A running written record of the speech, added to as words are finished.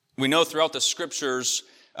We know throughout the scriptures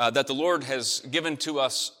that the Lord has given to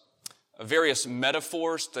us various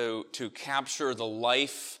metaphors to capture the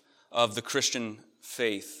life of the Christian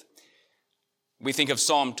faith. We think of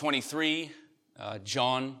Psalm 23,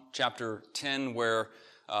 John chapter 10, where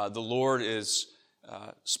the Lord is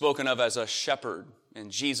spoken of as a shepherd,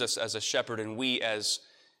 and Jesus as a shepherd, and we as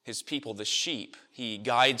his people, the sheep. He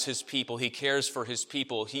guides his people. He cares for his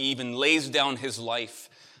people. He even lays down his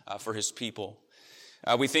life for his people.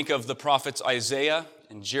 We think of the prophets Isaiah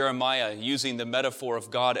and Jeremiah using the metaphor of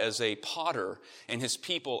God as a potter and his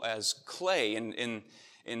people as clay. In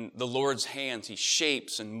the Lord's hands, he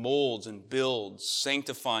shapes and molds and builds,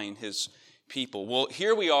 sanctifying his people. Well,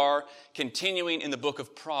 here we are continuing in the book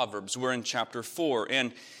of Proverbs. We're in chapter 4,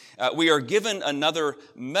 and we are given another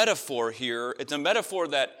metaphor here. It's a metaphor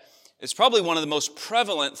that is probably one of the most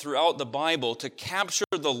prevalent throughout the Bible to capture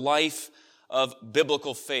the life of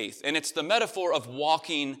biblical faith. And it's the metaphor of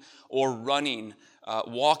walking or running,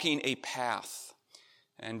 walking a path.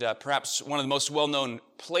 And perhaps one of the most well-known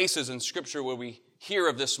places in Scripture where we hear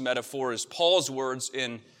of this metaphor is Paul's words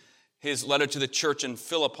in his letter to the church in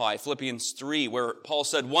Philippi, Philippians 3, where Paul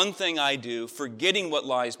said, "One thing I do, forgetting what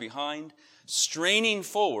lies behind, straining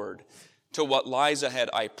forward to what lies ahead,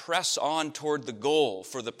 I press on toward the goal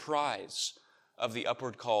for the prize of the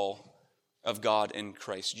upward call of God in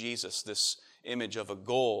Christ Jesus." This image of a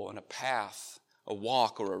goal and a path, a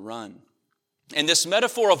walk or a run. And this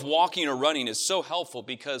metaphor of walking or running is so helpful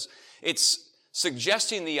because it's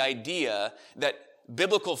suggesting the idea that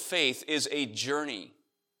biblical faith is a journey.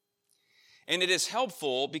 And it is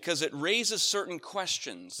helpful because it raises certain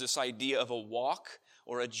questions, this idea of a walk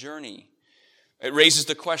or a journey. It raises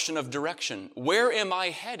the question of direction. Where am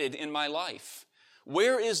I headed in my life?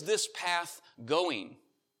 Where is this path going?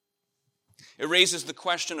 It raises the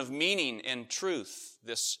question of meaning and truth,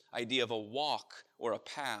 this idea of a walk or a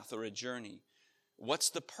path or a journey. What's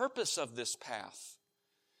the purpose of this path?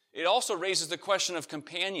 It also raises the question of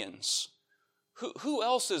companions. Who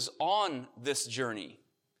else is on this journey?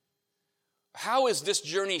 How is this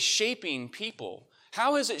journey shaping people?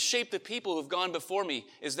 How has it shaped the people who've gone before me?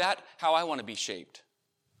 Is that how I want to be shaped?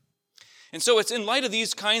 And so it's in light of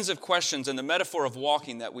these kinds of questions and the metaphor of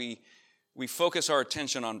walking that we focus our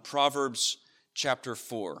attention on Proverbs chapter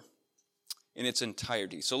 4 in its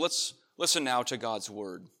entirety. So let's listen now to God's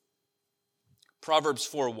word. Proverbs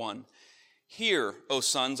 4:1. "Hear, O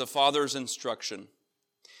sons, a father's instruction,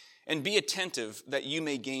 and be attentive that you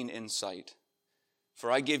may gain insight. For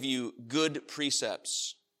I give you good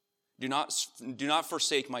precepts. Do not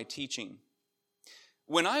forsake my teaching.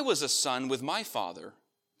 When I was a son with my father,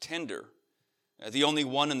 tender, the only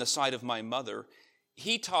one in the sight of my mother,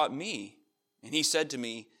 he taught me, and he said to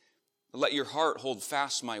me, let your heart hold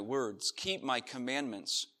fast my words, keep my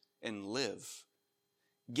commandments, and live.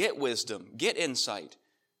 Get wisdom, get insight.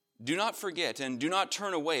 Do not forget, and do not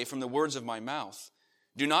turn away from the words of my mouth.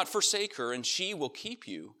 Do not forsake her, and she will keep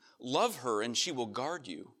you. Love her, and she will guard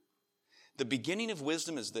you. The beginning of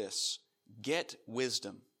wisdom is this: get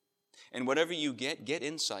wisdom. And whatever you get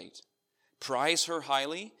insight. Prize her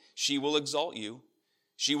highly, she will exalt you.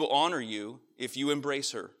 She will honor you if you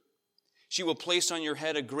embrace her. She will place on your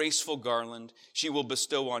head a graceful garland. She will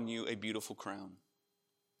bestow on you a beautiful crown.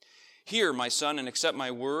 Hear, my son, and accept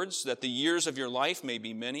my words, that the years of your life may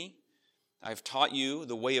be many. I've taught you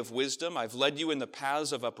the way of wisdom. I've led you in the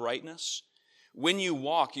paths of uprightness. When you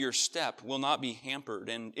walk, your step will not be hampered,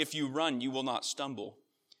 and if you run, you will not stumble.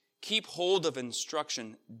 Keep hold of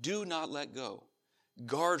instruction. Do not let go.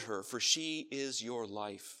 Guard her, for she is your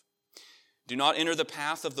life. Do not enter the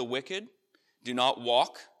path of the wicked. Do not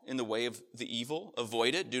walk in the way of the evil.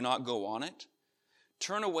 Avoid it. Do not go on it.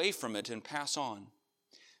 Turn away from it and pass on.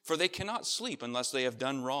 For they cannot sleep unless they have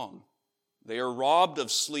done wrong. They are robbed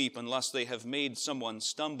of sleep unless they have made someone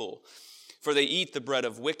stumble. For they eat the bread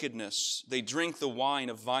of wickedness. They drink the wine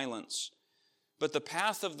of violence. But the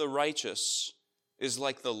path of the righteous is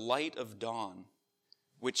like the light of dawn,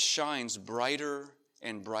 which shines brighter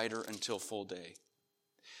and brighter until full day.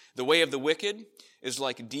 The way of the wicked is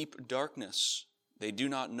like deep darkness. They do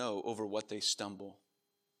not know over what they stumble.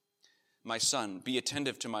 My son, be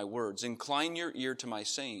attentive to my words. Incline your ear to my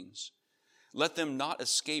sayings. Let them not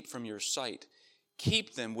escape from your sight.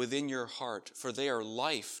 Keep them within your heart, for they are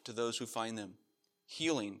life to those who find them,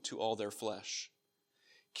 healing to all their flesh.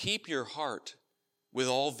 Keep your heart with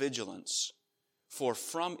all vigilance, for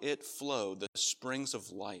from it flow the springs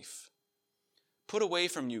of life. Put away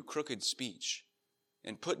from you crooked speech,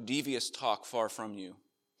 and put devious talk far from you.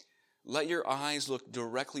 Let your eyes look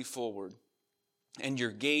directly forward, and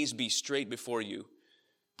your gaze be straight before you.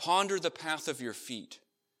 Ponder the path of your feet,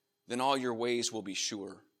 then all your ways will be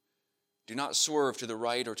sure. Do not swerve to the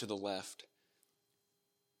right or to the left.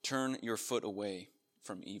 Turn your foot away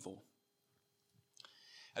from evil.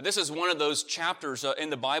 This is one of those chapters in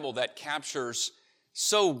the Bible that captures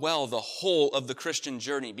so well the whole of the Christian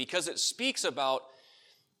journey, because it speaks about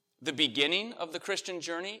the beginning of the Christian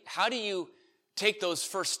journey. How do you take those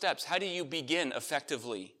first steps? How do you begin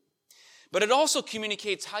effectively? But it also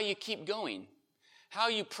communicates how you keep going, how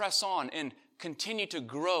you press on and continue to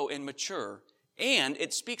grow and mature. And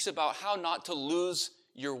it speaks about how not to lose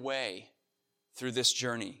your way through this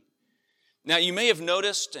journey. Now, you may have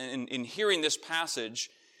noticed in hearing this passage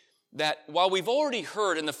that while we've already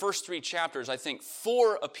heard in the first 3 chapters, I think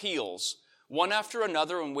 4 appeals, one after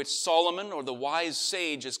another, in which Solomon, or the wise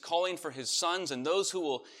sage, is calling for his sons and those who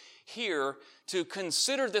will hear to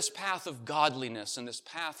consider this path of godliness and this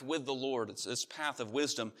path with the Lord, it's this path of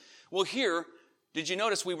wisdom. Well, here, did you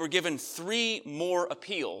notice we were given 3 more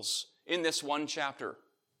appeals in this one chapter?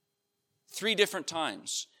 3 different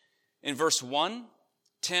times. In verse 1,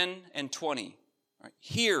 10, and 20. Right?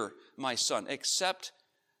 Hear, my son, accept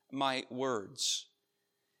my words.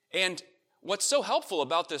 And what's so helpful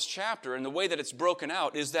about this chapter and the way that it's broken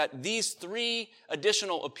out is that these 3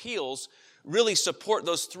 additional appeals really support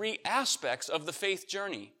those 3 aspects of the faith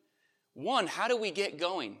journey. 1, how do we get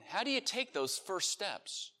going? How do you take those first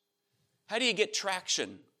steps? How do you get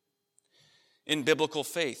traction in biblical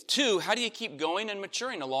faith? 2, how do you keep going and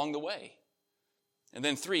maturing along the way? And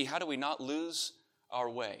then 3, how do we not lose our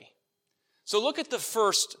way? So look at the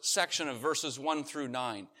first section of verses 1 through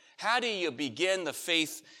 9. How do you begin the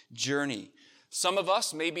faith journey? Some of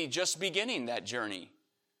us may be just beginning that journey,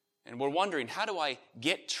 and we're wondering, how do I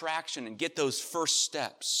get traction and get those first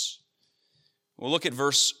steps? Well, look at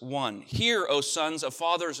verse 1. Hear, O sons, a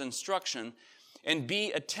father's instruction, and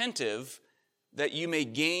be attentive that you may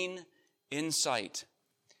gain insight.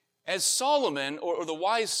 As Solomon, or the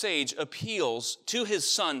wise sage, appeals to his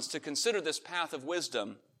sons to consider this path of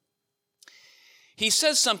wisdom, he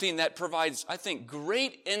says something that provides, I think,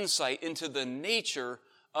 great insight into the nature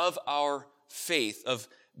of our faith, of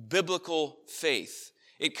biblical faith.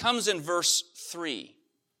 It comes in verse 3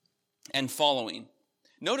 and following.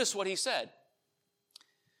 Notice what he said.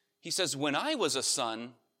 He says, when I was a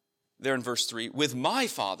son, there in verse 3, with my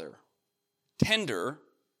father, tender,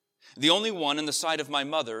 the only one in the sight of my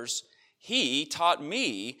mother's, he taught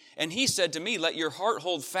me, and he said to me, let your heart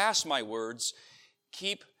hold fast my words,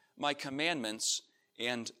 keep my commandments,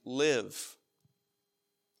 and live.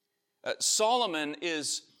 Solomon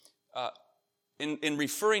is, in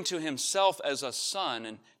referring to himself as a son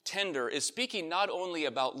and tender, is speaking not only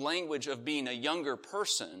about language of being a younger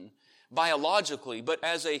person biologically, but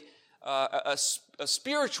as a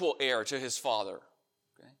spiritual heir to his father.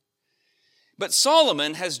 Okay? But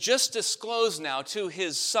Solomon has just disclosed now to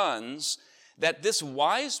his sons that this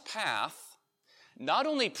wise path not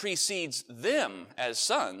only precedes them as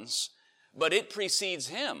sons, but it precedes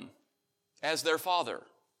him as their father.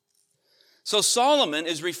 So Solomon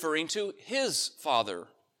is referring to his father,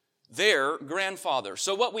 their grandfather.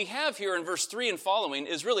 So what we have here in verse 3 and following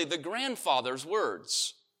is really the grandfather's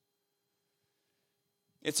words.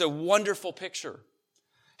 It's a wonderful picture.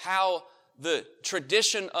 How the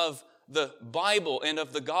tradition of the Bible and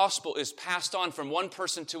of the gospel is passed on from one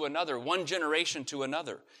person to another, one generation to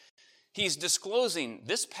another. He's disclosing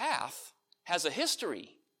this path has a history.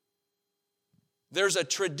 There's a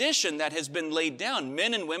tradition that has been laid down.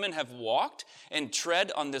 Men and women have walked and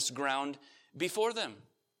tread on this ground before them.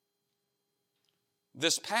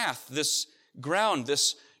 This path, this ground,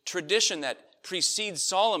 this tradition that precedes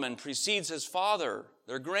Solomon, precedes his father,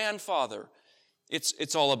 their grandfather.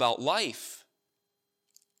 It's all about life.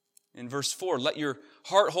 In verse 4, let your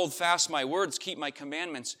heart hold fast my words, keep my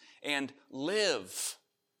commandments, and live.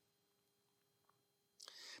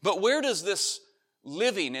 But where does this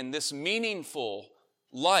living and this meaningful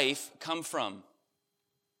life come from?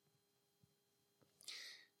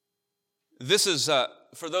 This is,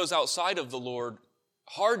 for those outside of the Lord,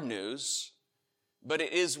 hard news, but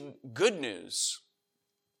it is good news.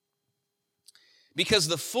 Because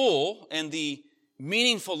the full and the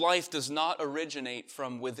meaningful life does not originate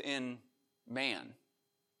from within man.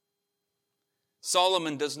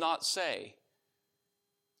 Solomon does not say,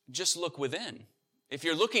 just look within. If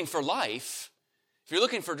you're looking for life, if you're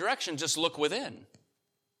looking for direction, just look within.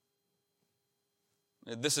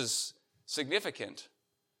 This is significant,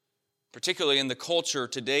 particularly in the culture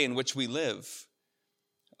today in which we live.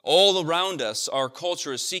 All around us, our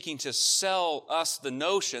culture is seeking to sell us the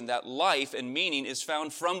notion that life and meaning is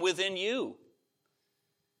found from within you.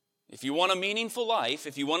 If you want a meaningful life,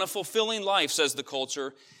 if you want a fulfilling life, says the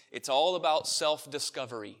culture, it's all about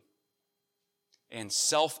self-discovery. and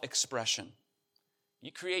self-expression.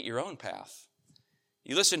 You create your own path.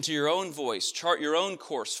 You listen to your own voice, chart your own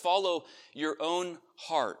course, follow your own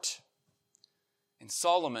heart. And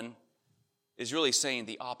Solomon is really saying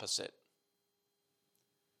the opposite.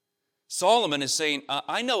 Solomon is saying,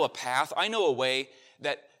 I know a path, I know a way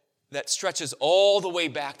that stretches all the way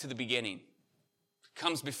back to the beginning. It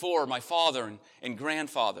comes before my father and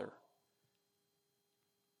grandfather.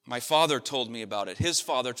 My father told me about it. His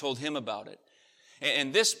father told him about it.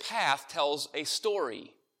 And this path tells a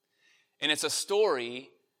story. And it's a story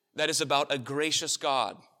that is about a gracious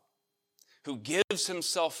God who gives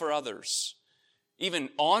himself for others, even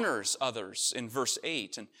honors others in verse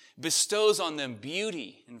 8, and bestows on them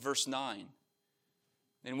beauty in verse 9.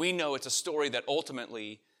 And we know it's a story that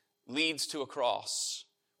ultimately leads to a cross,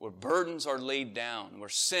 where burdens are laid down, where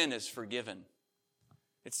sin is forgiven.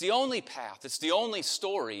 It's the only path, it's the only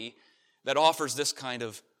story that offers this kind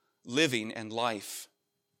of living and life.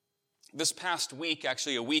 This past week,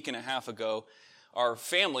 actually a week and a half ago, our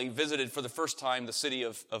family visited for the first time the city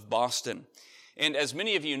of Boston. And as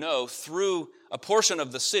many of you know, through a portion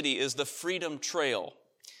of the city is the Freedom Trail.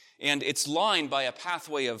 And it's lined by a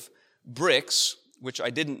pathway of bricks, which I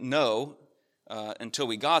didn't know until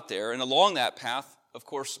we got there. And along that path, of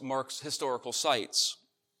course, marks historical sites,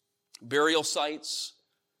 burial sites,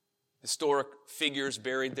 historic figures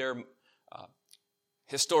buried there,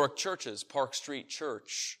 historic churches, Park Street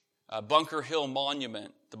Church, Bunker Hill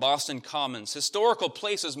Monument, the Boston Commons, historical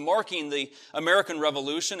places marking the American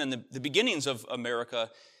Revolution and the beginnings of America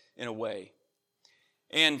in a way.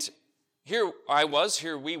 And here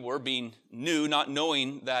we were being new, not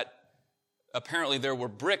knowing that apparently there were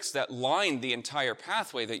bricks that lined the entire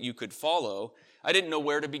pathway that you could follow. I didn't know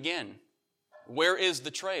where to begin. Where is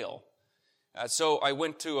the trail? So I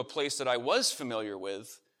went to a place that I was familiar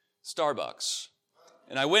with, Starbucks.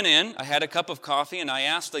 And I went in, I had a cup of coffee, and I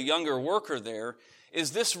asked the younger worker there,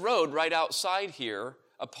 is this road right outside here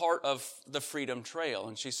a part of the Freedom Trail?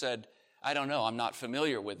 And she said, I don't know, I'm not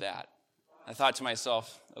familiar with that. I thought to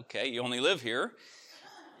myself, okay, you only live here.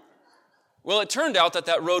 Well, it turned out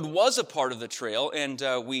that road was a part of the trail, and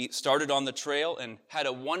we started on the trail and had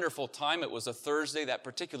a wonderful time. It was a Thursday. That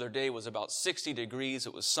particular day was about 60 degrees.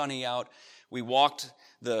 It was sunny out. We walked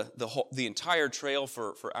the entire trail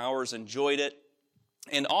for hours, enjoyed it.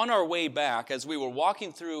 And on our way back, as we were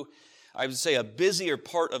walking through, I would say, a busier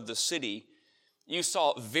part of the city, you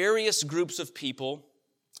saw various groups of people.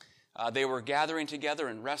 They were gathering together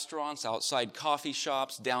in restaurants, outside coffee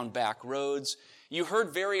shops, down back roads. You heard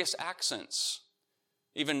various accents,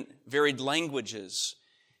 even varied languages.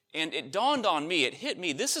 And it dawned on me, it hit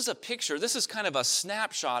me, this is a picture, this is kind of a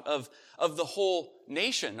snapshot of the whole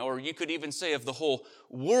nation, or you could even say of the whole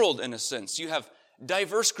world in a sense. You have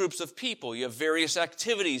diverse groups of people. You have various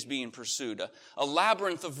activities being pursued, a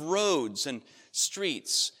labyrinth of roads and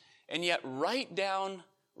streets. And yet right down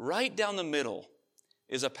the middle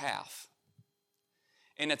is a path.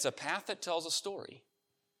 And it's a path that tells a story,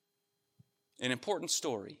 an important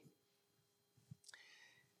story.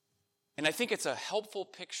 And I think it's a helpful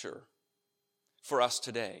picture for us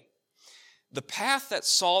today. The path that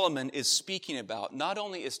Solomon is speaking about not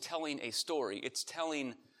only is telling a story, it's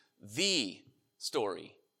telling the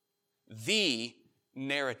story, the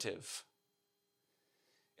narrative.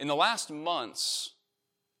 In the last months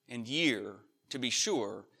and year, to be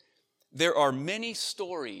sure, there are many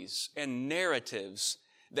stories and narratives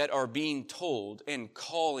that are being told and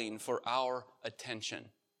calling for our attention.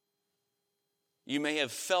 You may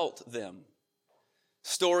have felt them.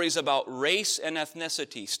 Stories about race and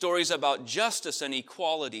ethnicity, stories about justice and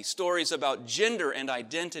equality, stories about gender and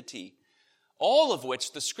identity, all of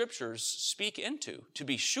which the Scriptures speak into, to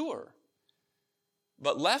be sure.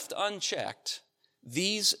 But left unchecked,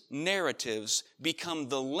 these narratives become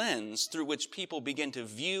the lens through which people begin to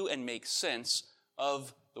view and make sense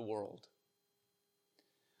of the world.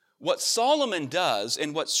 What Solomon does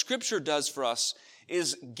and what Scripture does for us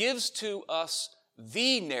is gives to us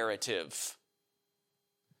the narrative.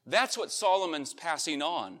 That's what Solomon's passing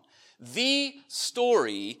on. The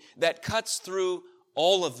story that cuts through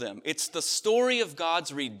all of them. It's the story of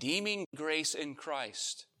God's redeeming grace in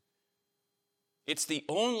Christ. It's the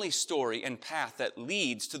only story and path that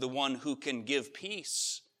leads to the one who can give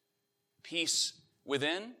peace. Peace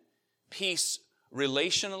within, peace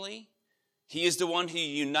relationally. He is the one who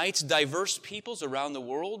unites diverse peoples around the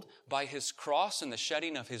world by his cross and the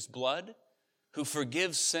shedding of his blood, who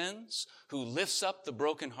forgives sins, who lifts up the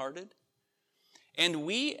brokenhearted. And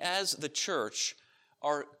we as the church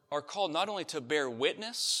are called not only to bear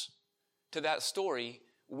witness to that story,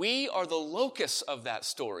 we are the locus of that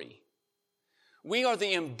story. We are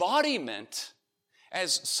the embodiment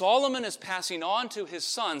As Solomon is passing on to his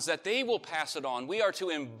sons, that they will pass it on, we are to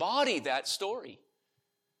embody that story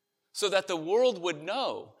so that the world would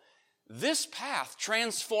know this path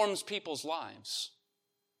transforms people's lives.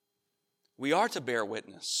 We are to bear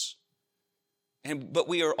witness, but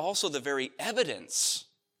we are also the very evidence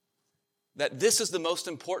that this is the most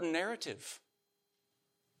important narrative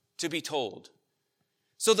to be told.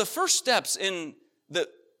 So the first steps in the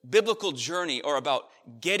biblical journey are about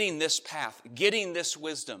getting this path, getting this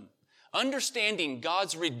wisdom, understanding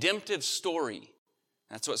God's redemptive story.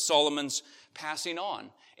 That's what Solomon's passing on,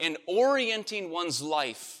 and orienting one's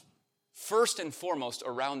life first and foremost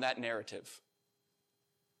around that narrative.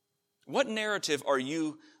 What narrative are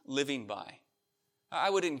you living by? I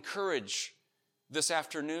would encourage this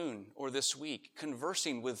afternoon or this week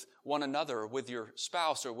conversing with one another, or with your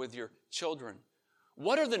spouse or with your children.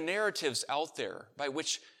 What are the narratives out there by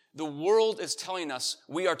which the world is telling us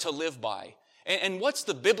we are to live by? And what's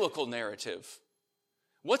the biblical narrative?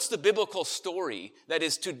 What's the biblical story that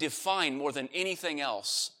is to define more than anything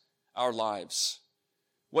else our lives?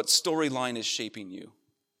 What storyline is shaping you?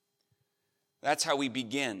 That's how we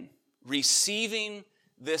begin, receiving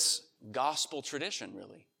this gospel tradition,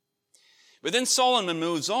 really. But then Solomon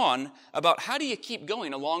moves on about how do you keep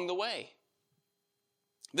going along the way?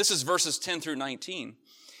 This is verses 10 through 19.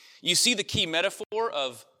 You see the key metaphor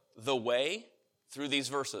of the way through these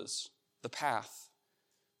verses, the path.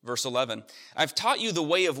 Verse 11, I've taught you the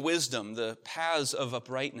way of wisdom, the paths of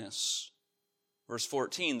uprightness. Verse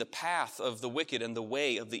 14, the path of the wicked and the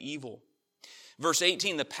way of the evil. Verse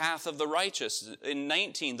 18, the path of the righteous. In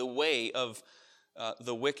 19, the way of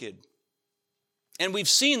the wicked. And we've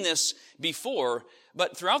seen this before,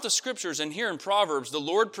 but throughout the scriptures and here in Proverbs, the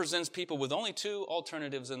Lord presents people with only two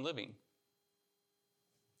alternatives in living.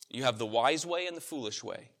 You have the wise way and the foolish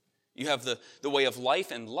way. You have the way of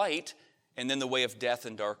life and light, and then the way of death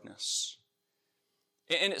and darkness.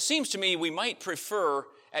 And it seems to me we might prefer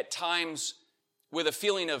at times, with a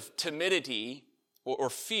feeling of timidity or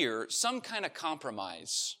fear, some kind of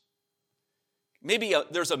compromise. Maybe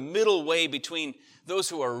there's a middle way between those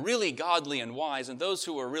who are really godly and wise and those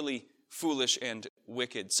who are really foolish and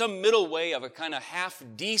wicked. Some middle way of a kind of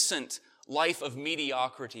half-decent life of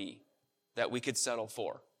mediocrity that we could settle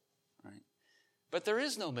for. Right? But there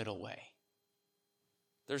is no middle way.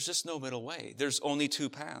 There's just no middle way. There's only two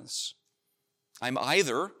paths. I'm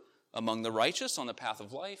either among the righteous on the path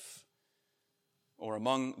of life or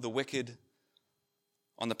among the wicked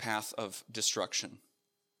on the path of destruction.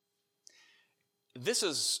 This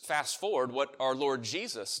is, fast forward, what our Lord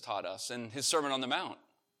Jesus taught us in his Sermon on the Mount.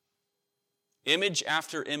 Image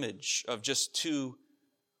after image of just two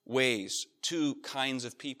ways, two kinds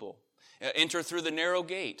of people. Enter through the narrow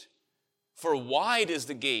gate. For wide is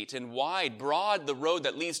the gate, and wide, broad the road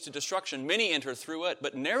that leads to destruction. Many enter through it,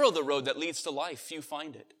 but narrow the road that leads to life. Few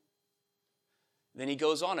find it. Then he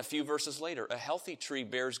goes on a few verses later. A healthy tree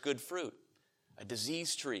bears good fruit. A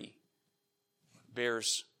diseased tree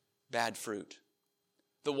bears bad fruit.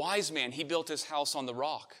 The wise man, he built his house on the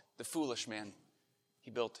rock. The foolish man,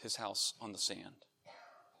 he built his house on the sand.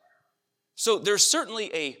 So there's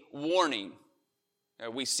certainly a warning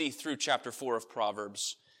we see through chapter 4 of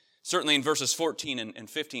Proverbs. Certainly in verses 14 and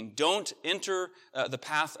 15. Don't enter the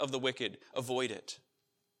path of the wicked. Avoid it.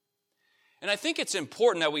 And I think it's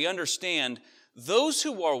important that we understand those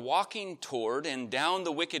who are walking toward and down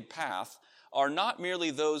the wicked path are not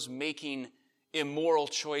merely those making immoral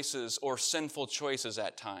choices or sinful choices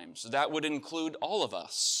at times. That would include all of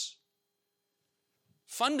us.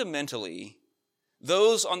 Fundamentally,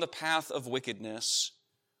 those on the path of wickedness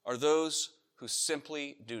are those who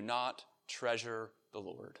simply do not treasure the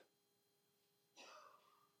Lord.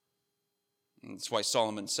 And that's why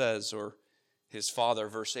Solomon says, or his father,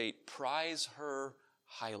 verse 8, prize her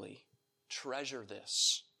highly. Treasure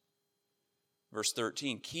this. Verse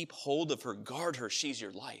 13, keep hold of her, guard her, she's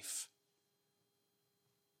your life.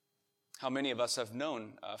 How many of us have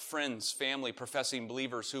known friends, family, professing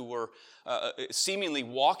believers who were seemingly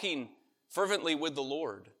walking fervently with the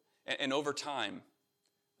Lord, and over time,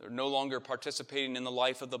 they're no longer participating in the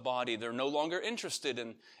life of the body. They're no longer interested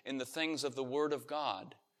in the things of the Word of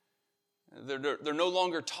God. They're no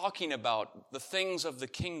longer talking about the things of the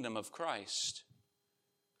kingdom of Christ.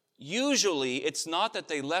 Usually, it's not that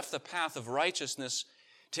they left the path of righteousness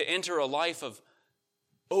to enter a life of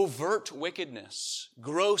overt wickedness,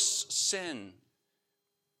 gross sin.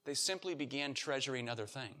 They simply began treasuring other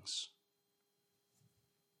things.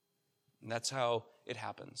 And that's how it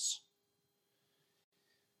happens.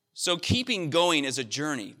 So keeping going is a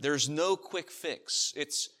journey. There's no quick fix.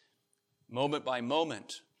 It's moment by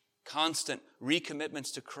moment, constant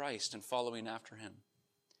recommitments to Christ and following after Him.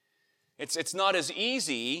 It's not as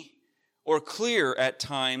easy or clear at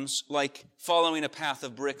times like following a path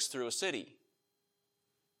of bricks through a city.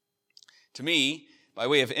 To me, by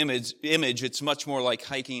way of image, it's much more like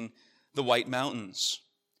hiking the White Mountains.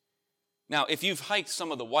 Now, if you've hiked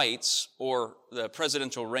some of the Whites, or the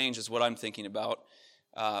Presidential Range is what I'm thinking about,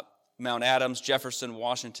 Mount Adams, Jefferson,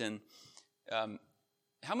 Washington,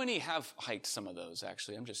 how many have hiked some of those,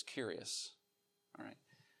 actually? I'm just curious. All right.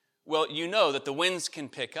 Well, you know that the winds can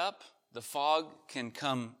pick up, the fog can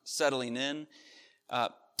come settling in.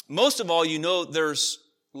 Most of all, you know there's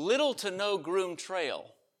little to no groomed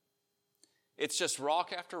trail. It's just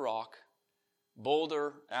rock after rock,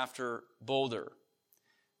 boulder after boulder.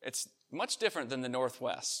 It's much different than the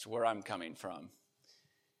Northwest, where I'm coming from.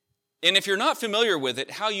 And if you're not familiar with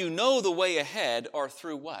it, how you know the way ahead are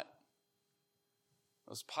through what?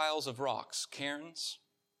 Those piles of rocks, cairns.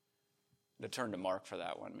 To turn to Mark for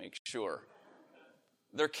that one, make sure.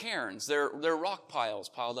 They're cairns. They're rock piles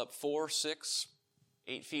piled up 4, 6,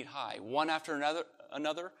 8 feet high, one after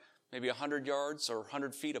another, maybe 100 yards or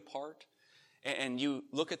 100 feet apart. And you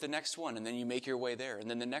look at the next one, and then you make your way there, and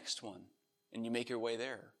then the next one, and you make your way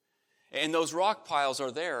there. And those rock piles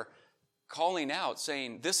are there calling out,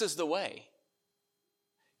 saying, this is the way.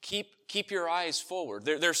 Keep your eyes forward.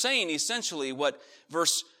 They're saying essentially what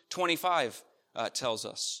verse 25 tells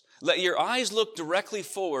us. Let your eyes look directly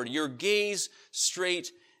forward, your gaze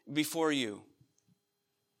straight before you.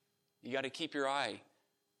 You got to keep your eye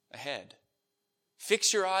ahead.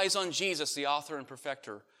 Fix your eyes on Jesus, the author and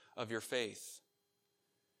perfecter of your faith.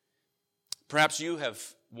 Perhaps you have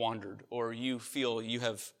wandered, or you feel you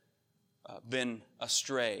have been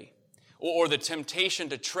astray, or the temptation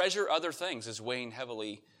to treasure other things is weighing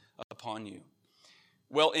heavily upon you.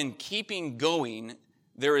 Well, in keeping going,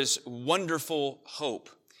 there is wonderful hope,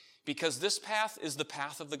 because this path is the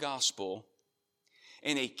path of the gospel,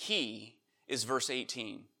 and a key is verse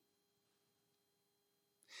 18.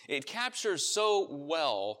 It captures so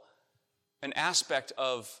well an aspect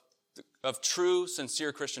of true,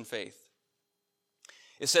 sincere Christian faith.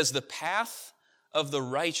 It says, the path of the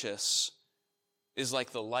righteous is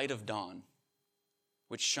like the light of dawn,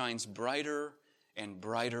 which shines brighter and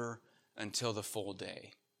brighter until the full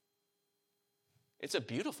day. It's a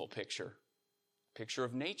beautiful picture. A picture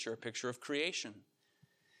of nature, a picture of creation.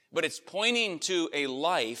 But it's pointing to a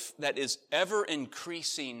life that is ever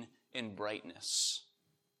increasing in brightness.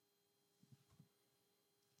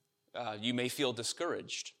 You may feel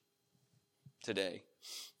discouraged today.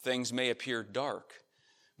 Things may appear dark.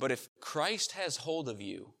 But if Christ has hold of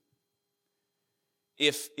you,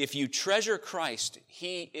 if you treasure Christ,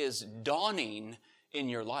 He is dawning in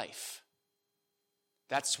your life.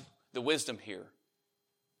 That's the wisdom here.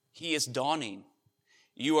 He is dawning.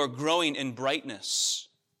 You are growing in brightness.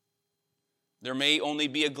 There may only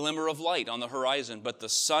be a glimmer of light on the horizon, but the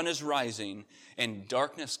sun is rising and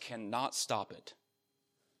darkness cannot stop it.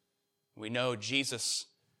 We know Jesus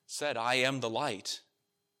said, I am the light.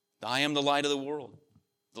 I am the light of the world.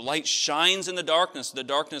 The light shines in the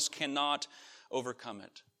darkness cannot overcome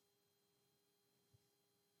it.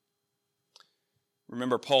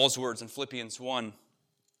 Remember Paul's words in Philippians 1.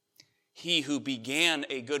 He who began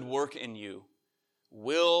a good work in you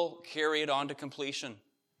will carry it on to completion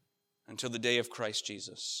until the day of Christ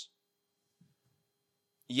Jesus.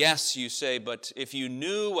 Yes, you say, but if you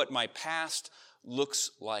knew what my past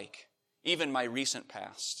looks like, even my recent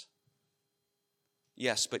past.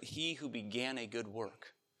 Yes, but he who began a good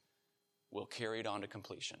work will carry it on to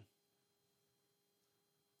completion.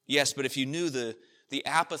 Yes, but if you knew the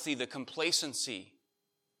apathy, the complacency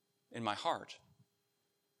in my heart.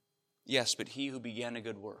 Yes, but he who began a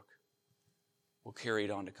good work will carry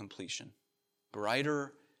it on to completion.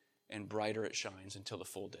 Brighter and brighter it shines until the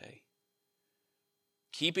full day.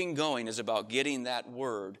 Keeping going is about getting that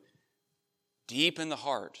word deep in the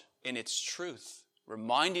heart in its truth,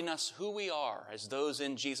 reminding us who we are as those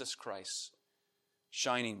in Jesus Christ,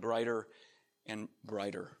 shining brighter and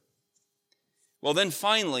brighter. Well, then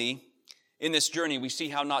finally, in this journey, we see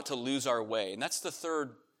how not to lose our way. And that's the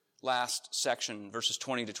third last section, verses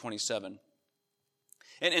 20 to 27.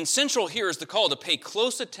 And central here is the call to pay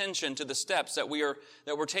close attention to the steps that we're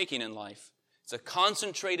taking in life. It's a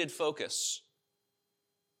concentrated focus.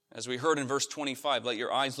 As we heard in verse 25, let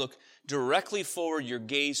your eyes look directly forward, your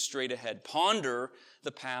gaze straight ahead. Ponder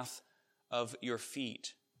the path of your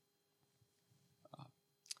feet.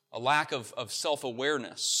 A lack of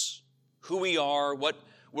self-awareness, who we are, what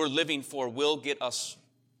we're living for, will get us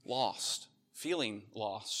lost, feeling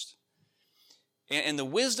lost. And the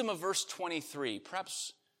wisdom of verse 23,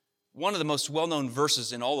 perhaps one of the most well-known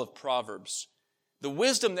verses in all of Proverbs. The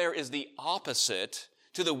wisdom there is the opposite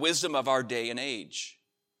to the wisdom of our day and age.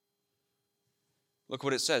 Look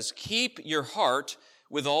what it says. Keep your heart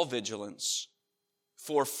with all vigilance,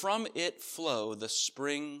 for from it flow the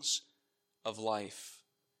springs of life.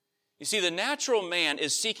 You see, the natural man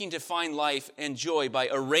is seeking to find life and joy by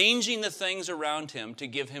arranging the things around him to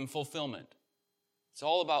give him fulfillment. It's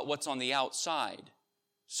all about what's on the outside,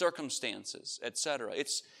 circumstances, etc.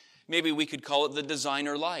 Maybe we could call it the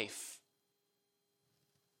designer life,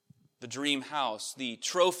 the dream house, the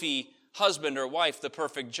trophy husband or wife, the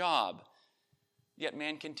perfect job. Yet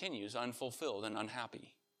man continues unfulfilled and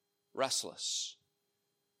unhappy, restless.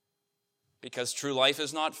 Because true life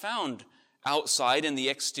is not found outside in the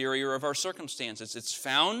exterior of our circumstances. It's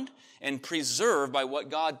found and preserved by what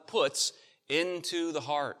God puts into the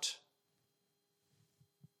heart.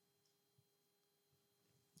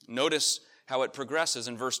 Notice how it progresses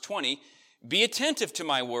in verse 20. Be attentive to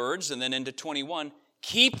my words, and then into 21,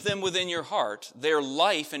 keep them within your heart. They're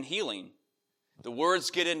life and healing. The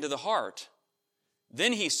words get into the heart.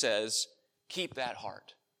 Then he says, keep that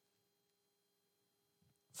heart,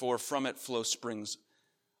 for from it flow springs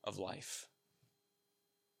of life.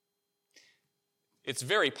 It's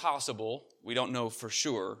very possible, we don't know for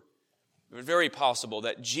sure, but very possible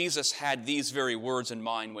that Jesus had these very words in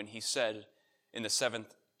mind when he said in the 7th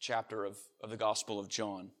chapter of the Gospel of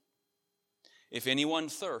John, if anyone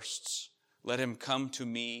thirsts, let him come to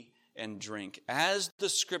me and drink. As the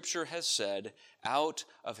Scripture has said, out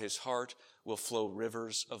of his heart will flow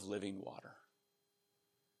rivers of living water.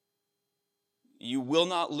 You will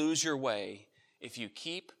not lose your way if you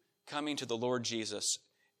keep coming to the Lord Jesus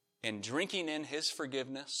and drinking in his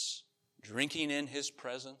forgiveness, drinking in his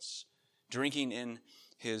presence, drinking in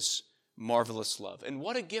his marvelous love. And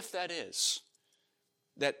what a gift that is,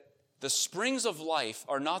 that the springs of life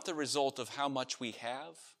are not the result of how much we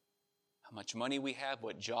have, how much money we have,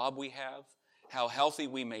 what job we have, how healthy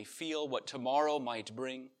we may feel, what tomorrow might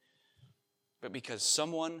bring, but because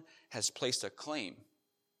someone has placed a claim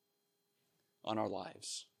on our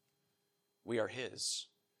lives. We are his.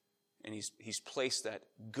 And he's placed that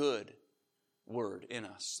good word in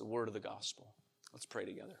us, the word of the gospel. Let's pray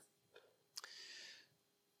together.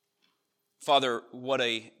 Father, what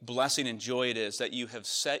a blessing and joy it is that you have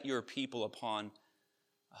set your people upon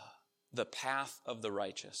the path of the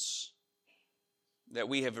righteous, that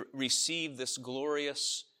we have received this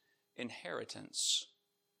glorious inheritance,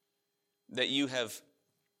 that you have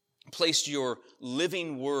placed your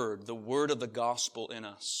living word, the word of the gospel in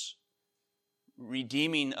us,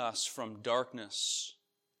 redeeming us from darkness,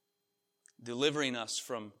 delivering us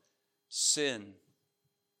from sin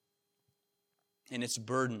and its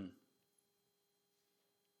burden,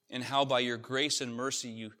 and how by your grace and mercy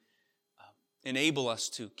you enable us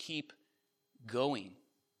to keep going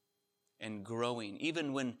and growing,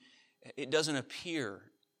 even when it doesn't appear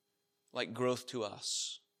like growth to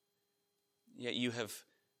us. Yet you have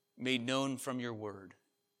made known from your word,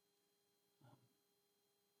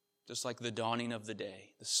 just like the dawning of the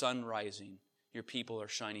day, the sun rising, your people are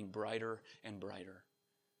shining brighter and brighter.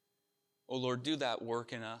 Oh Lord, do that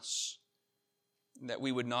work in us, that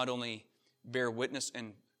we would not only bear witness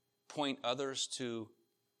and point others to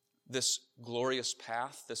this glorious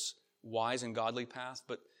path, this wise and godly path,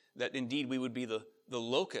 but that indeed we would be the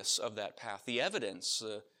locus of that path, the evidence,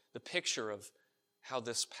 the picture of how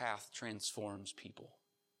this path transforms people.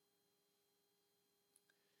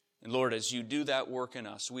 And Lord, as you do that work in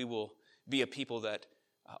us, we will be a people that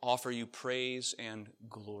offer you praise and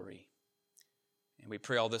glory. And we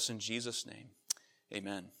pray all this in Jesus' name.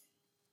 Amen.